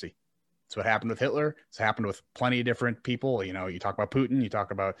democracy. That's what happened with Hitler. It's happened with plenty of different people. You talk about Putin, you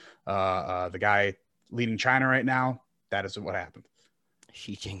talk about the guy leading China right now. That is what happened.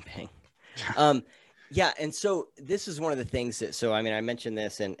 Xi Jinping. Yeah. And so this is one of the things that, so, I mean, I mentioned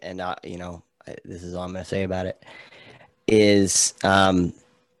this and this is all I'm going to say about it is,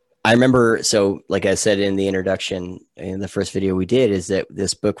 I remember, so like I said in the introduction, in the first video we did, is that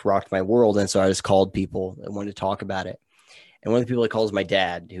this book rocked my world. And so I just called people that wanted to talk about it. And one of the people I called is my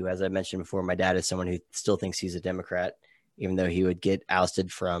dad, who, as I mentioned before, my dad is someone who still thinks he's a Democrat, even though he would get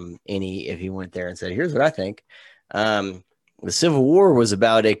ousted from any if he went there and said, here's what I think. The Civil War was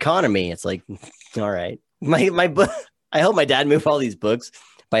about economy. It's like, all right. My book, I helped my dad move all these books.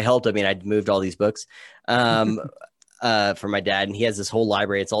 By helped, I mean, I moved all these books. For my dad, and he has this whole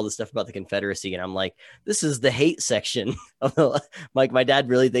library. It's all this stuff about the Confederacy, and I'm like, this is the hate section of the, like, my dad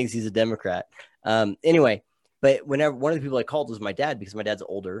really thinks he's a Democrat. Anyway, but whenever one of the people I called was my dad, because my dad's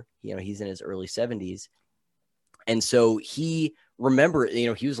older, he's in his early 70s, and so he remembered,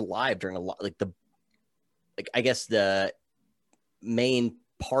 he was alive during a lot, I guess the main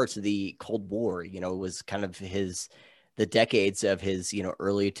parts of the Cold War. Was kind of the decades of his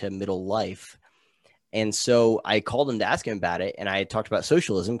early to middle life. And so I called him to ask him about it. And I talked about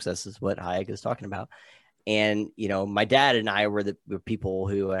socialism, because this is what Hayek is talking about. And, my dad and I were the people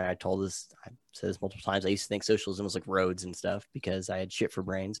who, I said this multiple times, I used to think socialism was like roads and stuff, because I had shit for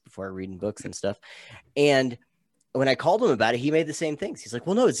brains before reading books and stuff. And when I called him about it, he made the same things. He's like,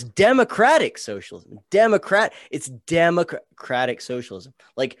 well, no, it's democratic socialism. It's democratic socialism.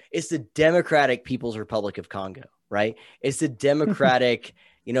 Like, it's the Democratic People's Republic of Congo, right? It's the democratic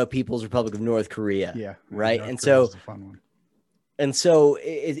People's Republic of North Korea. Yeah. Right. North Korea is a fun one. And so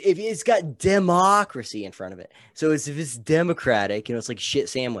it's got democracy in front of it. So if it's democratic, it's like shit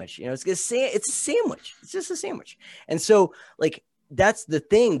sandwich, it's a sandwich. It's just a sandwich. And so, like, that's the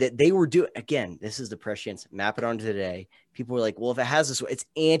thing that they were doing. Again, this is the prescience. Map it onto today. People were like, well, if it has this, it's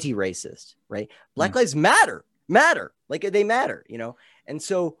anti-racist, right? Black lives matter. Like, they matter, And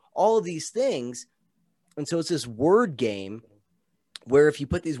so all of these things. And so it's this word game where if you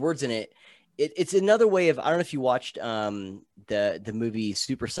put these words in it, it's another way of, I don't know if you watched the movie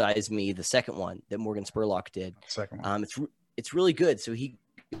Super Size Me, the second one that Morgan Spurlock did. Second one. It's really good. So he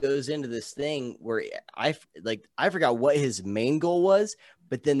goes into this thing where I forgot what his main goal was,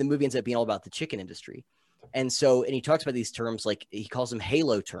 but then the movie ends up being all about the chicken industry. And he talks about these terms, like he calls them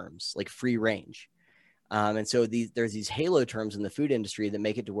halo terms, like free range. And so there's these halo terms in the food industry that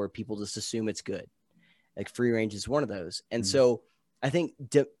make it to where people just assume it's good. Like free range is one of those. And so I think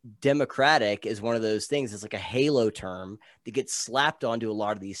democratic is one of those things. It's like a halo term that gets slapped onto a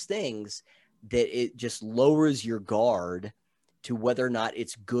lot of these things, that it just lowers your guard to whether or not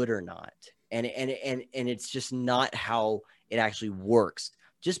it's good or not. And it's just not how it actually works.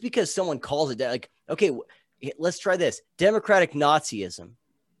 Just because someone calls it like, okay, let's try this: democratic Nazism,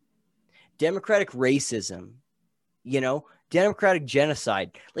 democratic racism, democratic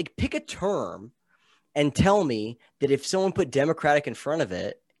genocide. Like, pick a term and tell me that if someone put democratic in front of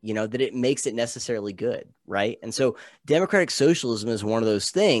it, that it makes it necessarily good, right? And so democratic socialism is one of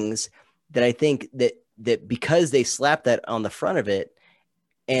those things that I think that because they slapped that on the front of it,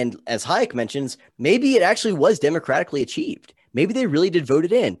 and as Hayek mentions, maybe it actually was democratically achieved. Maybe they really did vote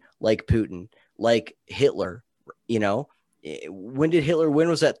it in, like Putin, like Hitler. When did Hitler win?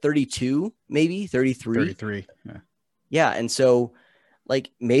 Was that 32, maybe 33? 33. Yeah. And so,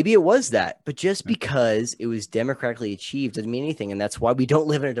 like, maybe it was that, but just because it was democratically achieved doesn't mean anything. And that's why we don't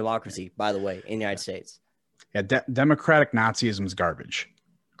live in a democracy, by the way, in the United States. Yeah. Democratic Nazism is garbage.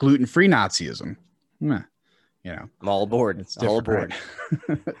 Gluten-free Nazism. I'm all aboard. It's all aboard.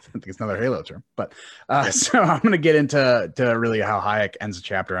 Right? I think it's another Halo term, but so I'm going to get into really how Hayek ends the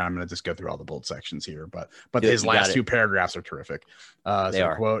chapter. And I'm going to just go through all the bold sections here, but his last two paragraphs are terrific. They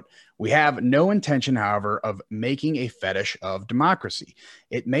are. Quote, "We have no intention, however, of making a fetish of democracy.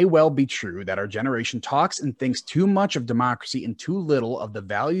 It may well be true that our generation talks and thinks too much of democracy and too little of the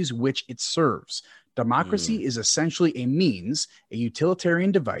values which it serves. Democracy is essentially a means, a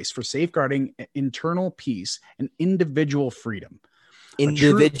utilitarian device for safeguarding internal peace and individual freedom."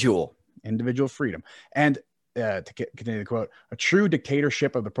 Individual freedom. And to continue the quote, "A true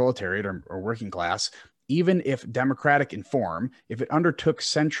dictatorship of the proletariat or working class, even if democratic in form, if it undertook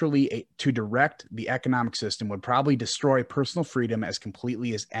centrally to direct the economic system, would probably destroy personal freedom as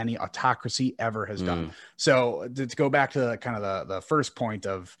completely as any autocracy ever has done." So to go back to kind of the first point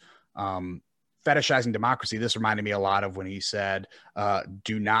of fetishizing democracy, this reminded me a lot of when he said,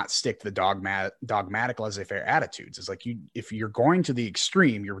 do not stick to the dogmatic laissez-faire attitudes. It's like, if you're going to the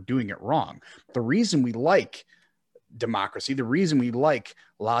extreme, you're doing it wrong. The reason we like democracy, the reason we like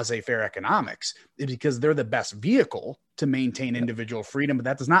laissez-faire economics, is because they're the best vehicle to maintain individual freedom. But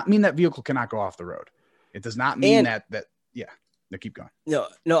that does not mean that vehicle cannot go off the road. It does not mean that no, keep going. No,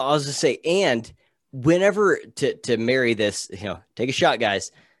 I was just say, and whenever to marry this, take a shot,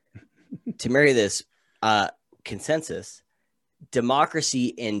 guys. To marry this consensus, democracy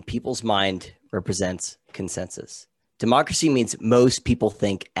in people's mind represents consensus. Democracy means most people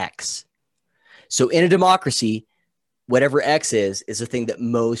think X. So in a democracy, whatever X is the thing that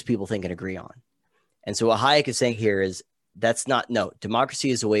most people think and agree on. And so what Hayek is saying here is democracy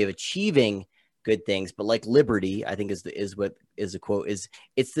is a way of achieving good things, but like liberty, I think is the quote is,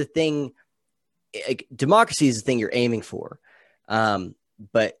 it's the thing, democracy is the thing you're aiming for.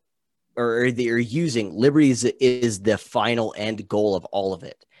 Or you're using liberty is the final end goal of all of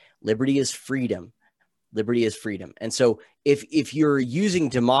it. Liberty is freedom. And so if you're using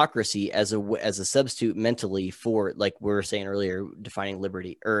democracy as a substitute mentally for, like we were saying earlier, defining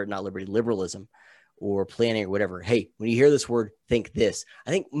liberalism or planning or whatever. Hey, when you hear this word, think this.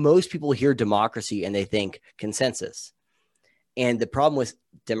 I think most people hear democracy and they think consensus. And the problem with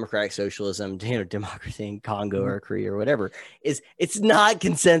democratic socialism, democracy in Congo or Korea or whatever, is it's not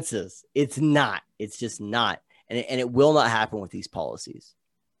consensus. It's not. It's just not. And it will not happen with these policies.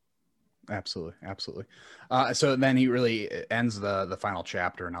 Absolutely. So then he really ends the final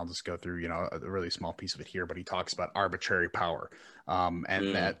chapter, and I'll just go through, a really small piece of it here, but he talks about arbitrary power,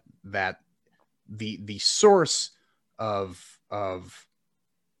 and that the source of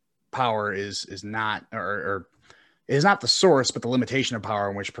power is not, or is not the source, but the limitation of power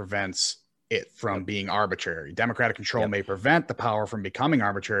in which prevents it from being arbitrary. Democratic control may prevent the power from becoming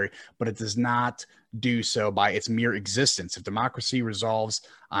arbitrary, but it does not do so by its mere existence. If democracy resolves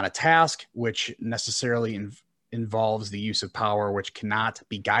on a task which necessarily involves the use of power, which cannot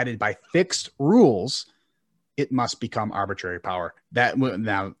be guided by fixed rules, it must become arbitrary power.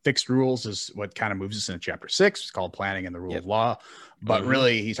 Now, fixed rules is what kind of moves us into chapter 6. It's called planning and the rule of law. But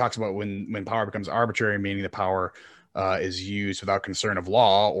really, he talks about when power becomes arbitrary, meaning the power is used without concern of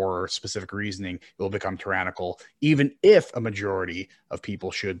law or specific reasoning, it will become tyrannical, even if a majority of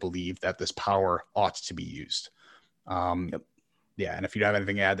people should believe that this power ought to be used. Yeah, and if you have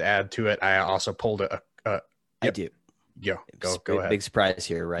anything to add to it, I also pulled I do. Go ahead. Big surprise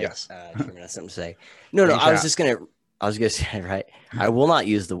here, right? Yes. Something to say. No, I was gonna say, right. I will not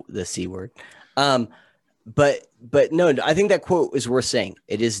use the C word. But no, I think that quote is worth saying.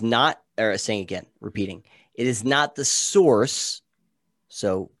 It is not, or saying again, repeating, it is not the source.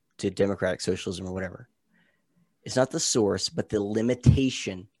 So to democratic socialism or whatever, It's not the source, but the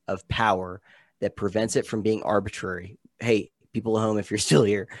limitation of power that prevents it from being arbitrary. Hey, people at home, if you're still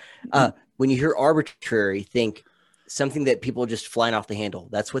here, when you hear arbitrary, think something that people just flying off the handle.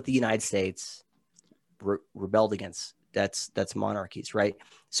 That's what the United States rebelled against. That's monarchies, right?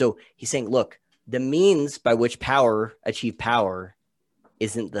 So he's saying, look, the means by which power achieve power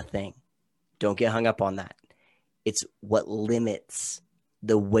isn't the thing. Don't get hung up on that. It's what limits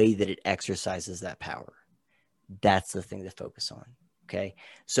the way that it exercises that power. That's the thing to focus on. Okay.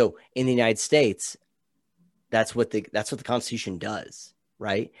 So in the United States, that's what the Constitution does,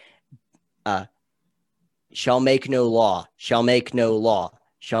 right? Shall make no law, shall make no law,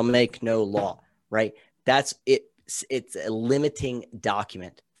 shall make no law, right? That's it. It's a limiting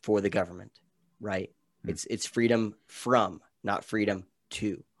document for the government, right? It's freedom from, not freedom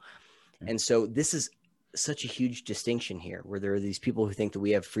to. And so this is such a huge distinction here, where there are these people who think that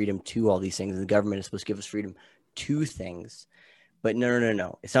we have freedom to all these things and the government is supposed to give us freedom to things. But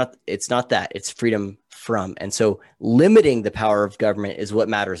no. It's not that. It's freedom from. And so limiting the power of government is what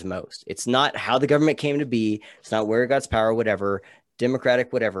matters most. It's not how the government came to be. It's not where it got its power, whatever,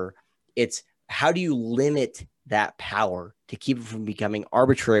 democratic, whatever. It's how do you limit that power to keep it from becoming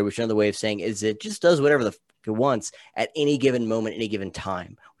arbitrary, which another way of saying is it just does whatever the it wants at any given moment, any given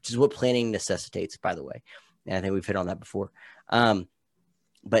time, which is what planning necessitates, by the way. And I think we've hit on that before.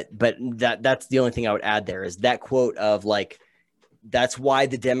 But that's the only thing I would add there is that quote of like, that's why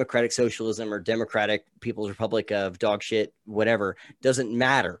the democratic socialism or democratic People's Republic of dog shit, whatever, doesn't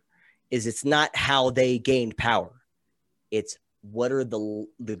matter, is it's not how they gained power. It's what are the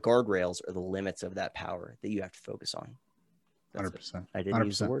guardrails or the limits of that power that you have to focus on. 100%. I didn't 100%.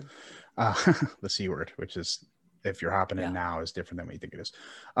 Use the word. The C word, which is, if you're hopping in now, is different than what you think it is.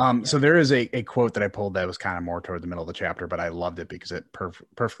 So there is a quote that I pulled that was kind of more toward the middle of the chapter, but I loved it because it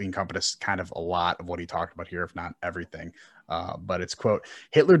perfectly encompassed kind of a lot of what he talked about here, if not everything. But it's quote,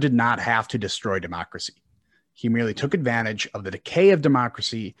 Hitler did not have to destroy democracy. He merely took advantage of the decay of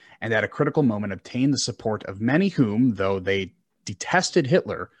democracy and at a critical moment obtained the support of many whom, though they detested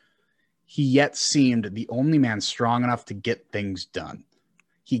Hitler, he yet seemed the only man strong enough to get things done.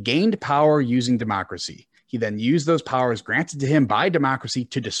 He gained power using democracy. He then used those powers granted to him by democracy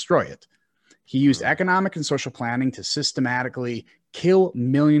to destroy it. He used economic and social planning to systematically kill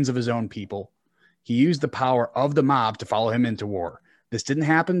millions of his own people. He used the power of the mob to follow him into war. This didn't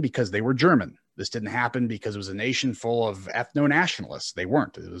happen because they were German. This didn't happen because it was a nation full of ethno-nationalists. They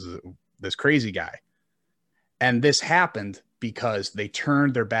weren't. It was this crazy guy. And this happened because they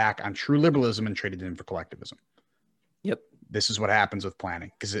turned their back on true liberalism and traded in for collectivism. Yep. This is what happens with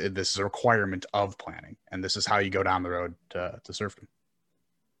planning, because this is a requirement of planning. And this is how you go down the road to serfdom.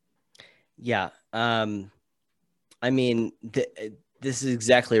 Yeah. I mean, this is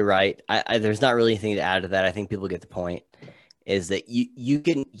exactly right. There's not really anything to add to that. I think people get the point, is that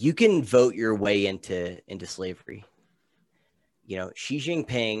you can vote your way into slavery. You know, Xi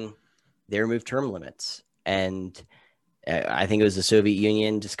Jinping, they removed term limits. And I think it was the Soviet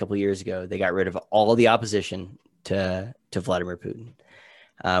Union just a couple of years ago. They got rid of all the opposition to Vladimir Putin,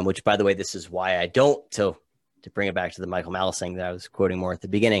 which, by the way, this is why I don't. So to bring it back to the Michael Malice thing that I was quoting more at the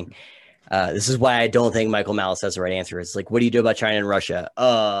beginning, this is why I don't think Michael Malice has the right answer. It's like, what do you do about China and Russia?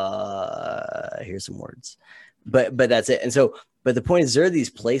 Here's some words, but that's it. And so, but the point is, there are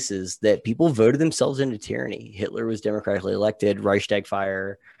these places that people voted themselves into tyranny. Hitler was democratically elected, Reichstag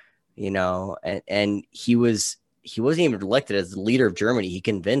fire, you know, and he wasn't even elected as the leader of Germany. He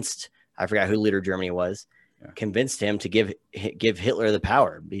convinced, I forgot who the leader of Germany was, convinced him to give Hitler the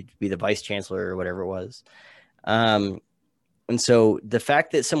power, be the vice chancellor or whatever it was. And so the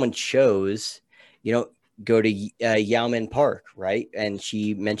fact that someone chose, you know, go to Yao Min Park, right? And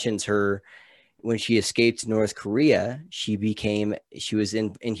she mentions her, when she escaped North Korea, she was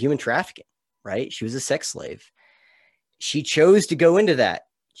in human trafficking, right? She was a sex slave. She chose to go into that.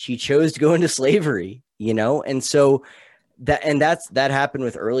 She chose to go into slavery, you know? And so that happened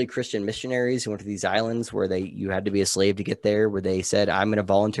with early Christian missionaries who went to these islands where you had to be a slave to get there, where they said, I'm going to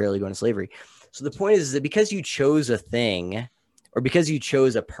voluntarily go into slavery. So the point is that because you chose a thing or because you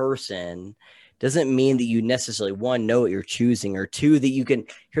chose a person doesn't mean that you necessarily, one, know what you're choosing, or two, that you can,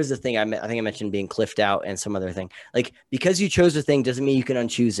 here's the thing. I think I mentioned being cliffed out and some other thing. Like, because you chose a thing doesn't mean you can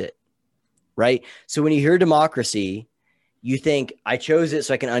unchoose it. Right. So when you hear democracy, you think I chose it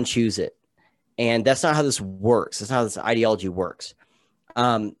so I can unchoose it. And that's not how this works. That's not how this ideology works.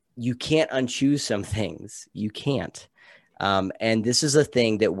 You can't unchoose some things. You can't. And this is a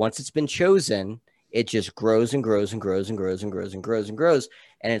thing that once it's been chosen, it just grows and grows and grows and grows and grows and grows and grows.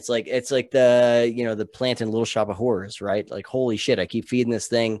 And it's like the, you know, the plant in Little Shop of Horrors, right? Like, holy shit, I keep feeding this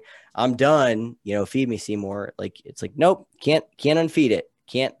thing. I'm done. You know, feed me, Seymour. Like, it's like, nope, can't unfeed it.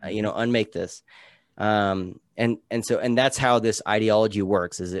 Can't, you know, unmake this. And that's how this ideology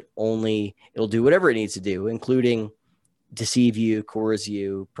works, is it'll do whatever it needs to do, including deceive you, coerce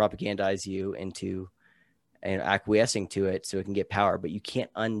you, propagandize you into acquiescing to it so it can get power, but you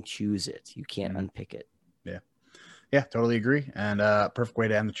can't unchoose it. You can't unpick it. Yeah, totally agree. And perfect way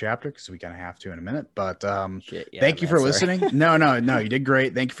to end the chapter, because we kind of have to in a minute. But thank you for listening. No, you did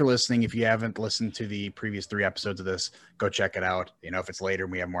great. Thank you for listening. If you haven't listened to the previous 3 episodes of this, go check it out. You know, if it's later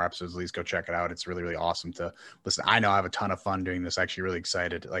and we have more episodes, at least go check it out. It's really, really awesome to listen. I know I have a ton of fun doing this. Actually, really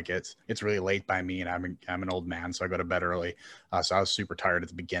excited. Like, it's really late by me, and I'm an old man, so I go to bed early. So I was super tired at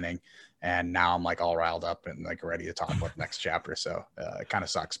the beginning. And now I'm like all riled up and like ready to talk about the next chapter. So it kind of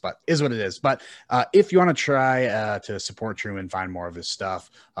sucks, but is what it is. But if you want to try to support Truman, find more of his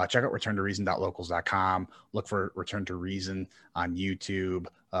stuff, check out returntoreason.locals.com. Look for Return to Reason on YouTube,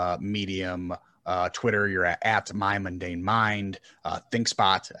 Medium, Twitter. You're at My Mundane Mind,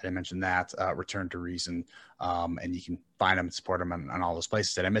 ThinkSpot. I didn't mention that. Return to Reason. And you can find them and support them on all those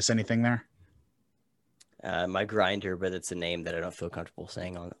places. Did I miss anything there? My Grinder, but it's a name that I don't feel comfortable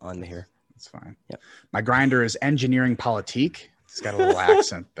saying on here. That's fine. Yep. My Grinder is Engineering Politique. It's got a little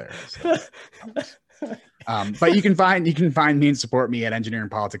accent there. So. But you can find me and support me at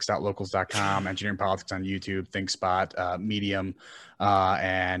engineeringpolitics.locals.com, Engineering Politics on YouTube, ThinkSpot, Medium,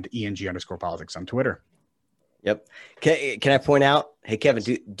 and ENG_politics on Twitter. Yep. Can I point out? Hey, Kevin,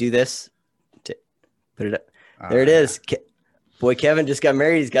 do this. Put it up. There it is. Boy, Kevin just got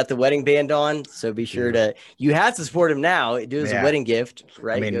married. He's got the wedding band on. So be sure you have to support him now. Do it as a wedding gift,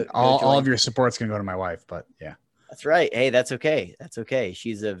 right? I mean, all of your support's going to go to my wife, but yeah. That's right. Hey, that's okay. That's okay.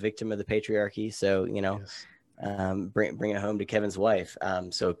 She's a victim of the patriarchy. So, you know, bring it home to Kevin's wife.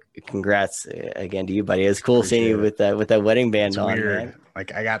 So congrats again to you, buddy. It's cool seeing you with that wedding band on. Weird. Man.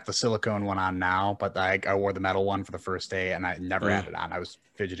 Like, I got the silicone one on now, but I wore the metal one for the first day and I never had it on. I was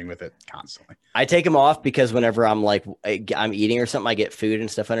fidgeting with it constantly. I take them off because whenever I'm eating or something, I get food and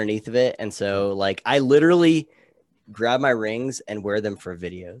stuff underneath of it. And so like, I literally grab my rings and wear them for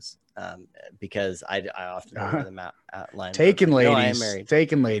videos. Because I often wear them outline. Taken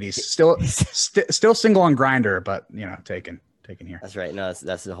ladies, still single on Grinder, but you know, taken here. That's right. No,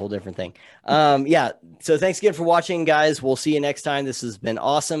 that's a whole different thing. Yeah. So thanks again for watching, guys. We'll see you next time. This has been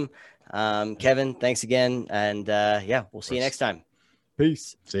awesome. Kevin, thanks again. And we'll see you next time.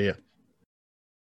 Peace. See ya.